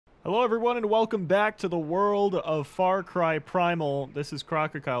Hello everyone and welcome back to the world of Far Cry Primal. This is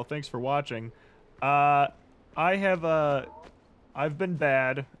CrocoKyle. Thanks for watching. I have I've been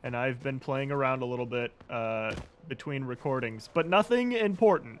bad and I've been playing around a little bit between recordings, but nothing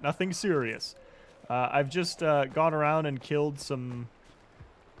important, nothing serious. I've just gone around and killed some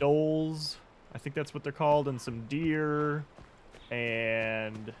doles, I think that's what they're called, and some deer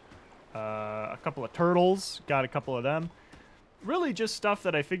and a couple of turtles. Got a couple of them. Really just stuff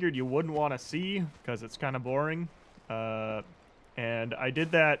that I figured you wouldn't want to see because it's kind of boring. And I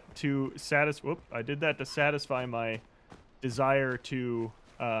did that to satisfy my desire to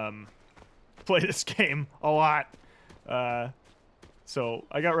play this game a lot. So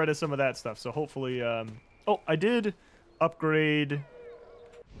I got rid of some of that stuff. So hopefully, oh, I did upgrade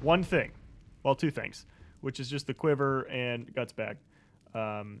one thing. Well, two things, which is just the quiver and guts bag.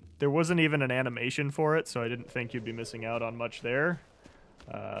 There wasn't even an animation for it, so I didn't think you'd be missing out on much there.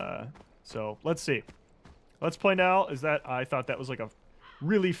 So let's see. Let's play now. I thought that was like a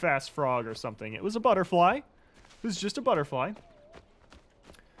really fast frog or something. It was a butterfly. It was just a butterfly.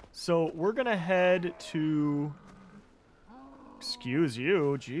 So we're gonna head to... Excuse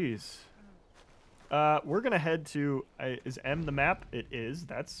you, jeez. We're gonna head to... is M the map? It is.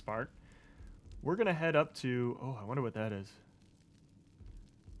 That's smart. We're gonna head up to... Oh, I wonder what that is.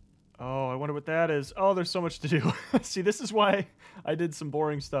 Oh, I wonder what that is. Oh, there's so much to do. See, this is why I did some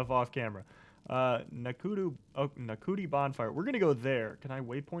boring stuff off camera. Nudity bonfire. We're going to go there. Can I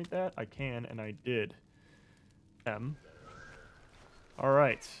waypoint that? I can, and I did. M. All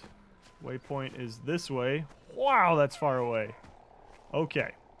right. Waypoint is this way. Wow, that's far away. Okay.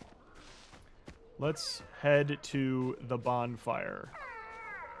 Let's head to the bonfire,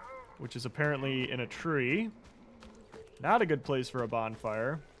 which is apparently in a tree. Not a good place for a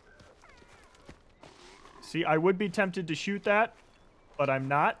bonfire. See, I would be tempted to shoot that, but I'm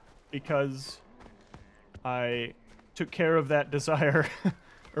not because I took care of that desire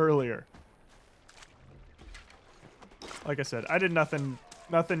earlier. Like I said, I did nothing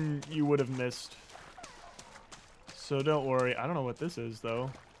you would have missed. So don't worry. I don't know what this is,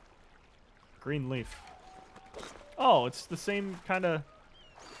 though. Green leaf. Oh, it's the same kind of...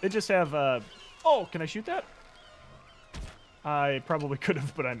 They just have... Oh, can I shoot that? I probably could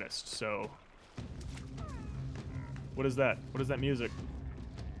have, but I missed, so... What is that? What is that music?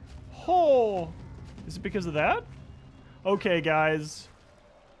 Oh! Is it because of that? Okay, guys.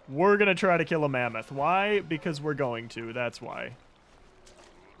 We're gonna try to kill a mammoth. Why? Because we're going to. That's why.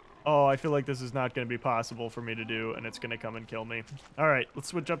 Oh, I feel like this is not gonna be possible for me to do, and it's gonna come and kill me. Alright, let's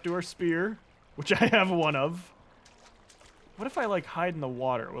switch up to our spear, which I have one of. What if I, like, hide in the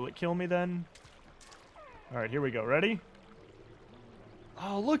water? Will it kill me then? Alright, here we go. Ready?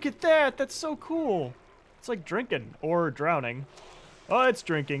 Oh, look at that! That's so cool! It's like drinking or drowning. Oh, it's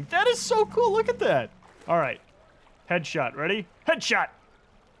drinking. That is so cool. Look at that. All right. Headshot. Ready? Headshot.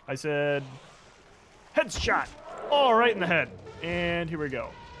 I said headshot. Oh, right in the head. And here we go.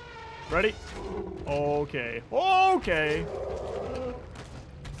 Ready? Okay. Okay.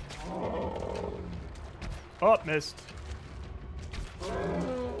 Oh, missed.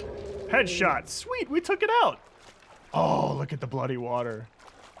 Headshot. Sweet. We took it out. Oh, look at the bloody water.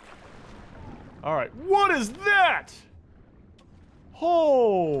 All right, what is that?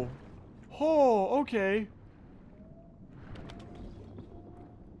 Oh, okay.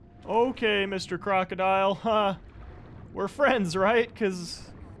 Okay, Mr. Crocodile, huh? We're friends, right? Cause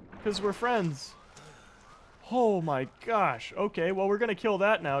we're friends. Oh my gosh. Okay, well we're gonna kill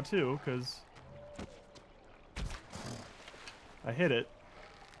that now too, cause I hit it.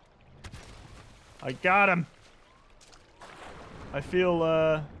 I got him. I feel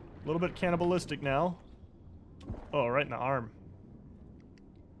a little bit cannibalistic now. Oh, right in the arm.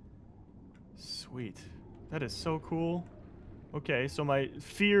 Sweet. That is so cool. Okay, so my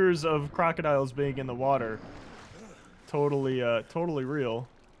fears of crocodiles being in the water, totally real.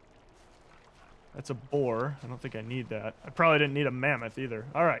 That's a boar. I don't think I need that. I probably didn't need a mammoth either.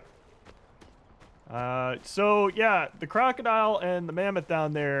 All right. So yeah, the crocodile and the mammoth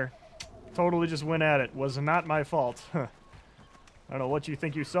down there totally just went at it. Was not my fault. I don't know what you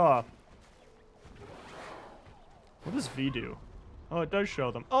think you saw. What does V do? Oh, it does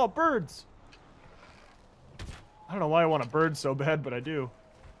show them. Oh, birds! I don't know why I want a bird so bad, but I do.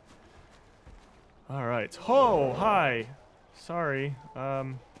 Alright. Oh, hi! Sorry.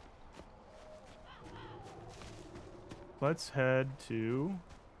 Let's head to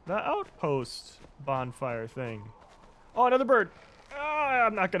the outpost bonfire thing. Oh, another bird! Ah,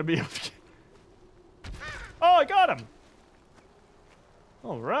 I'm not gonna be able to get... Oh, I got him!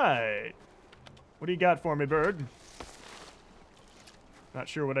 All right. What do you got for me, bird? Not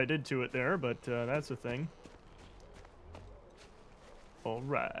sure what I did to it there, but that's a thing.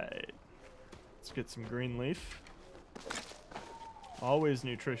 Alright. Let's get some green leaf. Always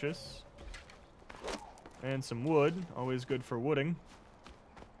nutritious. And some wood. Always good for wooding.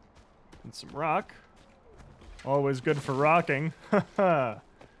 And some rock. Always good for rocking. Haha.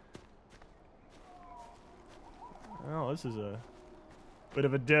 Well, this is a bit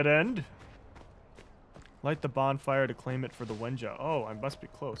of a dead end. Light the bonfire to claim it for the Wenja. Oh, I must be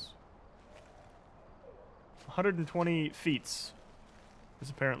close. 120 feet is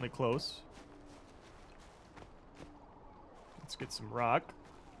apparently close. Let's get some rock.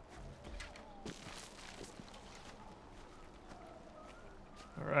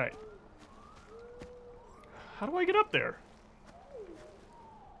 Alright. How do I get up there?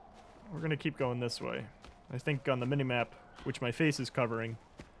 We're gonna keep going this way. I think on the minimap, which my face is covering,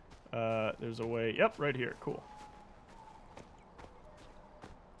 there's a way. Yep, right here. Cool.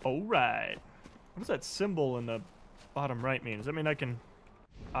 Alright. What does that symbol in the bottom right mean? Does that mean I can...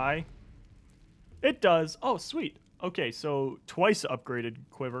 It does. Oh, sweet. Okay, so twice upgraded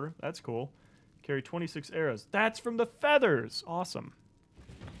quiver. That's cool. Carry 26 arrows. That's from the feathers. Awesome.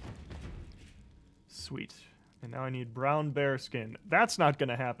 Sweet. And now I need brown bear skin. That's not going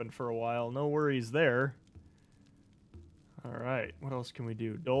to happen for a while. No worries there. Alright, what else can we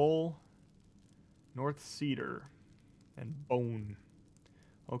do? Dole, North Cedar, and Bone.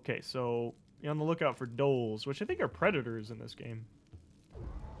 Okay, so be on the lookout for doles, which I think are predators in this game.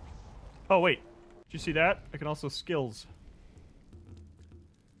 Oh, wait. Did you see that? I can also skills.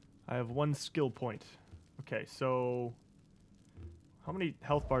 I have 1 skill point. Okay, so... how many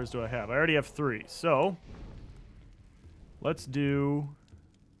health bars do I have? I already have 3, so... let's do...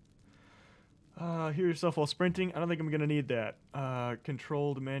 heal yourself while sprinting. I don't think I'm going to need that.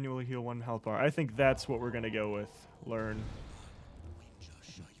 Control to manually heal 1 health bar. I think that's what we're going to go with. Learn.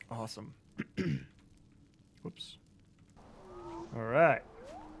 Awesome. Whoops. Alright.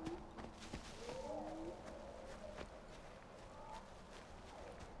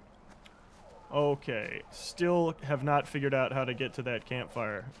 Okay. Still have not figured out how to get to that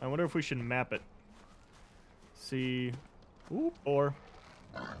campfire. I wonder if we should map it. See. Ooh, boar.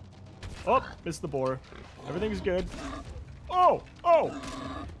 Oh, missed the boar. Everything's good. Oh! Oh!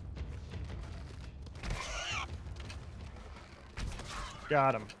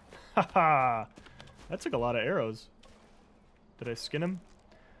 Got him. Haha! That took a lot of arrows. Did I skin him?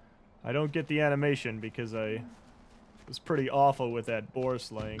 I don't get the animation because I was pretty awful with that boar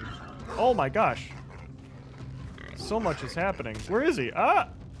slaying. Oh my gosh! So much is happening. Where is he? Ah!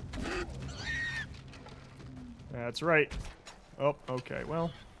 That's right. Oh, okay,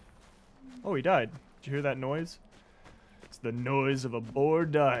 well... oh, he died. Did you hear that noise? It's the noise of a boar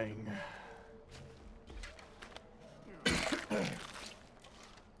dying.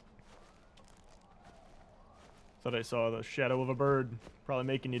 Thought I saw the shadow of a bird. Probably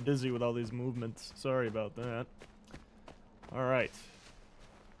making you dizzy with all these movements. Sorry about that. Alright.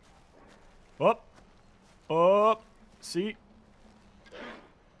 Up. Up. See?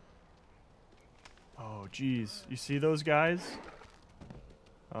 Oh, geez. You see those guys?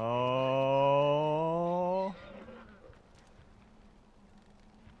 Oh.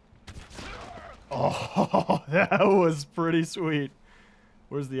 Oh, that was pretty sweet.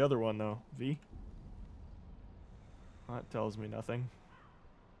 Where's the other one, though? V? That tells me nothing.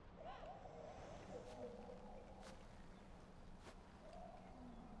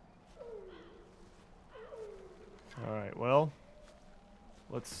 Alright, well.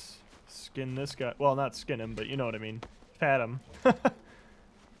 Let's skin this guy. Well, not skin him, but you know what I mean. Pat him.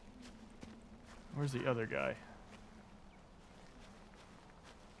 Where's the other guy?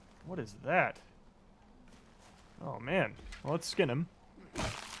 What is that? Oh, man. Well, let's skin him.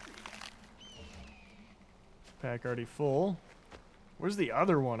 Pack already full. Where's the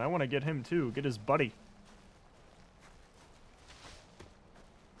other one? I want to get him, too. Get his buddy.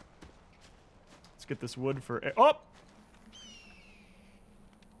 Let's get this wood for... oh!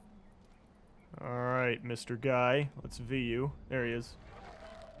 Alright, Mr. Guy. Let's V you. There he is.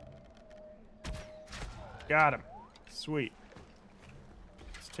 Got him. Sweet.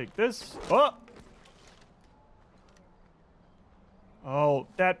 Let's take this. Oh! Oh,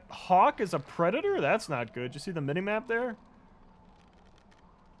 that hawk is a predator? That's not good. Did you see the minimap there?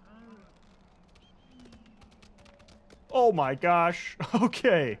 Oh my gosh.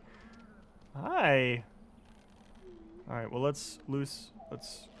 Okay. Hi. Alright, well let's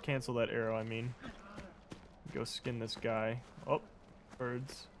cancel that arrow, I mean. Go skin this guy. Oh,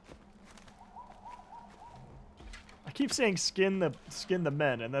 birds. I keep saying skin the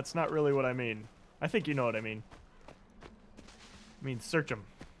men, and that's not really what I mean. I think you know what I mean. I mean, search them.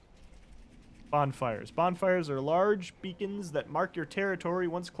 Bonfires. Bonfires are large beacons that mark your territory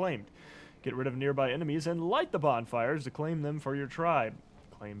once claimed. Get rid of nearby enemies and light the bonfires to claim them for your tribe.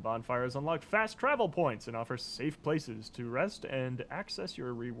 Claim bonfires unlock fast travel points and offer safe places to rest and access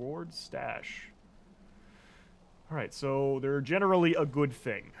your reward stash. Alright, so they're generally a good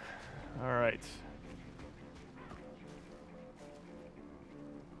thing. Alright.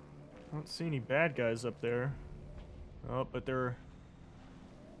 I don't see any bad guys up there. Oh, but they're...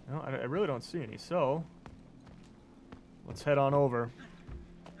 No, I really don't see any, so... Let's head on over.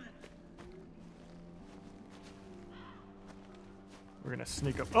 We're gonna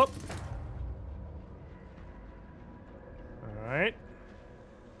sneak up. Oh! Alright.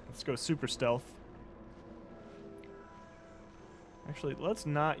 Let's go super stealth. Actually, let's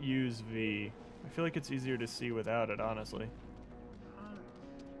not use V. I feel like it's easier to see without it, honestly.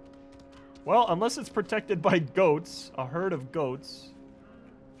 Well, unless it's protected by goats, a herd of goats.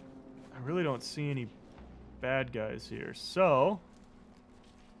 I really don't see any bad guys here, so...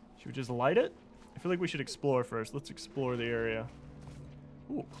 Should we just light it? I feel like we should explore first. Let's explore the area.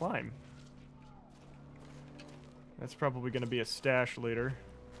 Ooh, climb. That's probably going to be a stash later.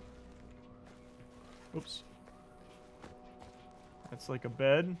 Oops. That's like a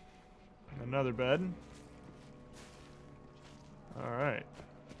bed. Another bed. Alright.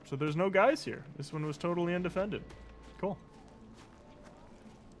 So there's no guys here. This one was totally undefended. Cool.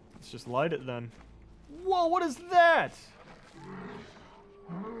 Let's just light it then. Whoa, what is that?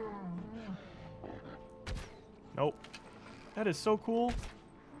 Nope. That is so cool.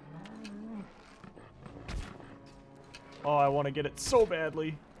 Oh, I want to get it so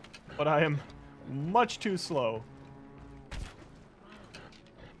badly. But I am much too slow.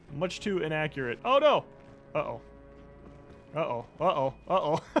 Much too inaccurate. Oh, no! Uh-oh. Uh-oh. Uh-oh.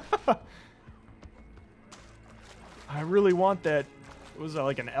 Uh-oh. I really want that. Was that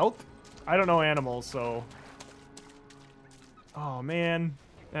like an elk? I don't know animals, so... Oh, man.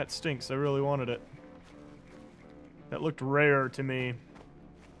 That stinks. I really wanted it. That looked rare to me.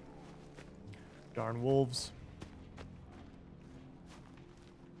 Darn wolves.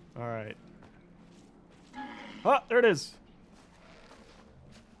 Alright. Ah, there it is!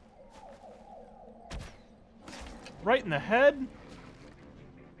 Right in the head?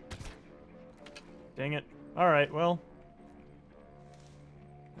 Dang it. Alright, well.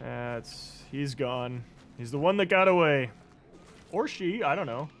 He's gone. He's the one that got away. Or she, I don't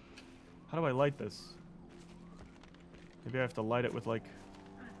know. How do I light this? Maybe I have to light it with, like,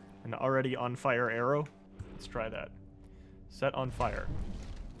 an already on fire arrow? Let's try that. Set on fire.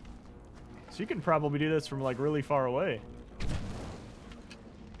 So you can probably do this from, like, really far away.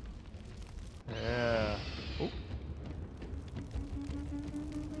 Yeah. Oh.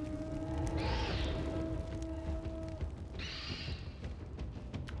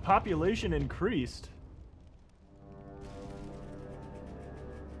 Population increased.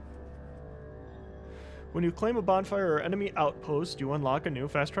 When you claim a bonfire or enemy outpost, you unlock a new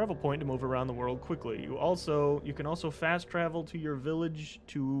fast travel point to move around the world quickly. You can also fast travel to your village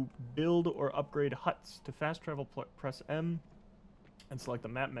to build or upgrade huts. To fast travel, press M and select the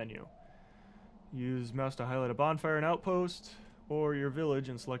map menu. Use mouse to highlight a bonfire and outpost or your village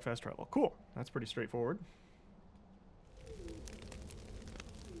and select fast travel. Cool. That's pretty straightforward.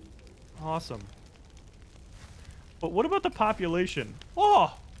 Awesome. But what about the population?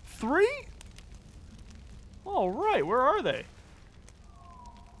 Oh, 3? All right, where are they?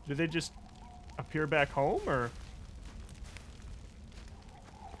 Did they just appear back home, or?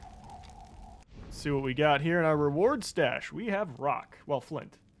 Let's see what we got here in our reward stash. We have rock, well,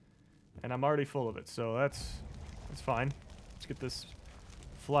 flint, and I'm already full of it, so that's fine. Let's get this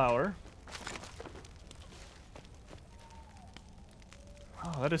flower.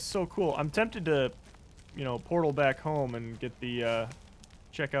 Oh, that is so cool. I'm tempted to, you know, portal back home and get the,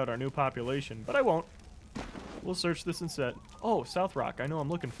 check out our new population, but I won't. We'll search this instead. Oh, South Rock. I know I'm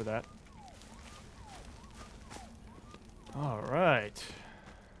looking for that. All right.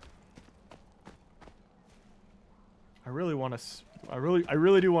 I really want to... I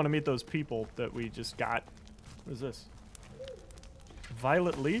really do want to meet those people that we just got. What is this?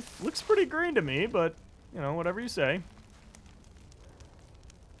 Violet leaf? Looks pretty green to me, but, you know, whatever you say.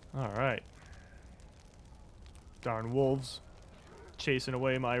 All right. Darn wolves. Chasing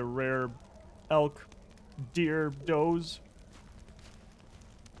away my rare elk. Deer, does.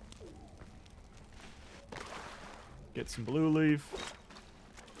 Get some blue leaf.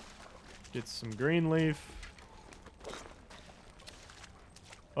 Get some green leaf.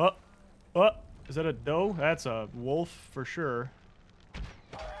 Oh, is that a doe? That's a wolf for sure.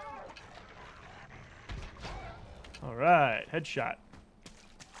 All Alright, headshot.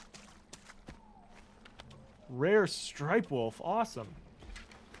 Rare stripe wolf, awesome.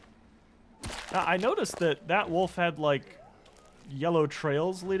 Now, I noticed that that wolf had, like, yellow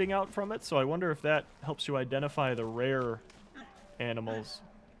trails leading out from it, so I wonder if that helps you identify the rare animals.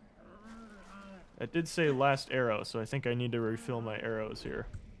 It did say last arrow, so I think I need to refill my arrows here.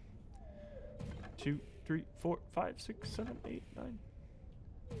 2, 3, 4, 5, 6, 7, 8, 9.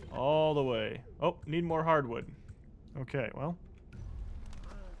 All the way. Oh, need more hardwood. Okay, well.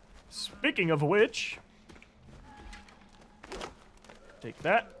 Speaking of which, take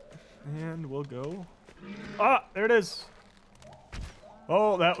that, and we'll go. Ah, there it is.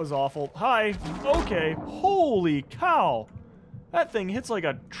 Oh, that was awful. Hi. Okay. Holy cow. That thing hits like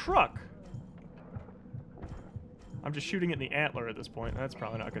a truck. I'm just shooting it in the antler at this point. That's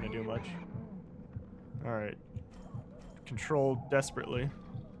probably not going to do much. All right. Control desperately.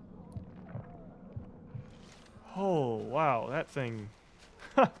 Oh, wow. That thing.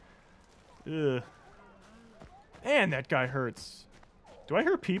 Ugh. Man, that guy hurts. Do I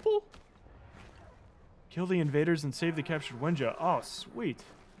hurt people? Kill the invaders and save the captured Wenja. Oh, sweet.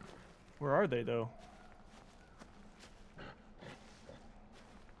 Where are they, though?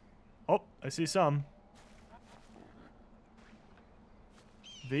 Oh, I see some.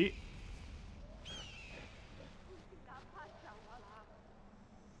 V.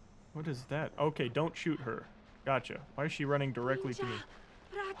 What is that? Okay, don't shoot her. Gotcha. Why is she running directly to me?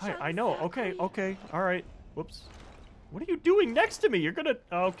 Hi, I know. Okay, okay. All right. Whoops. What are you doing next to me? You're gonna...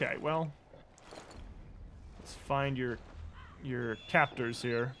 Okay, well... Let's find your captors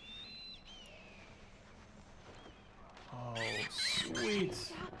here. Oh,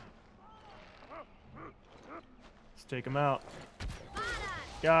 sweet. Let's take him out.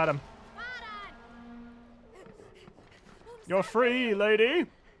 Got him. You're free, lady.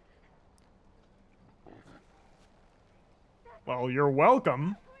 Well, you're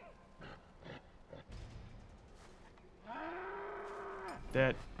welcome.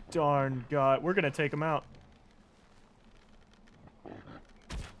 That darn guy. We're gonna take him out.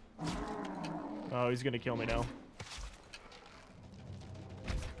 Oh, he's gonna kill me now.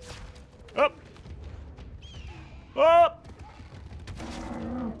 Up! Up!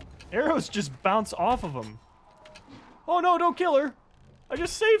 Arrows just bounce off of him. Oh no, don't kill her! I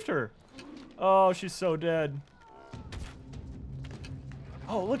just saved her! Oh, she's so dead.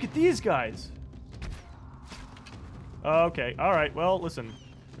 Oh, look at these guys! Okay, alright, well, listen.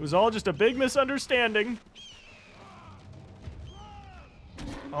 It was all just a big misunderstanding.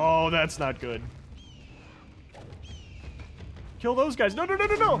 Oh, that's not good. Kill those guys. No, no, no,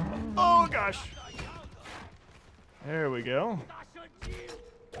 no, no! Oh, gosh. There we go.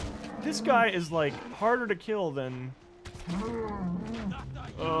 This guy is, like, harder to kill than...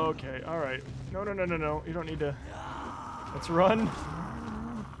 Okay, alright. No, no, no, no, no. You don't need to... Let's run.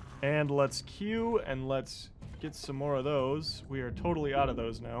 And let's queue, and let's get some more of those. We are totally out of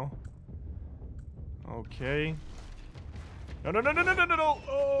those now. Okay. No, no, no, no, no, no, no, no!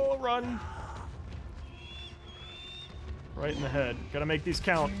 Oh, run! Right in the head. Gotta make these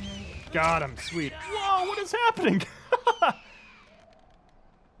count. Got him. Sweet. Whoa, what is happening?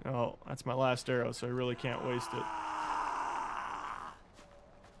 Oh, that's my last arrow, so I really can't waste it.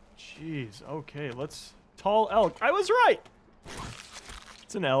 Jeez. Okay, let's... Tall elk. I was right!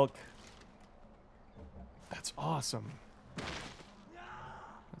 It's an elk. That's awesome.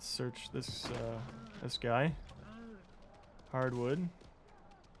 Let's search this, this guy. Hardwood.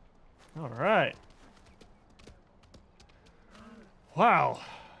 Alright. Wow.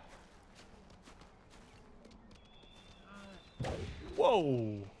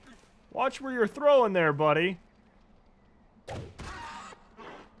 Whoa. Watch where you're throwing there, buddy.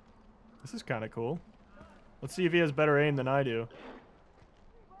 This is kind of cool. Let's see if he has better aim than I do.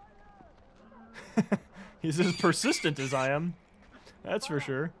 He's as persistent as I am. That's for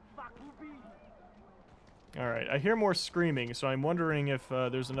sure. Alright, I hear more screaming, so I'm wondering if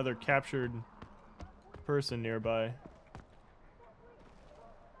there's another captured person nearby.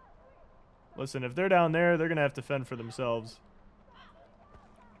 Listen, if they're down there, they're gonna have to fend for themselves.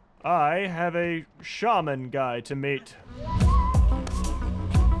 I have a shaman guy to meet.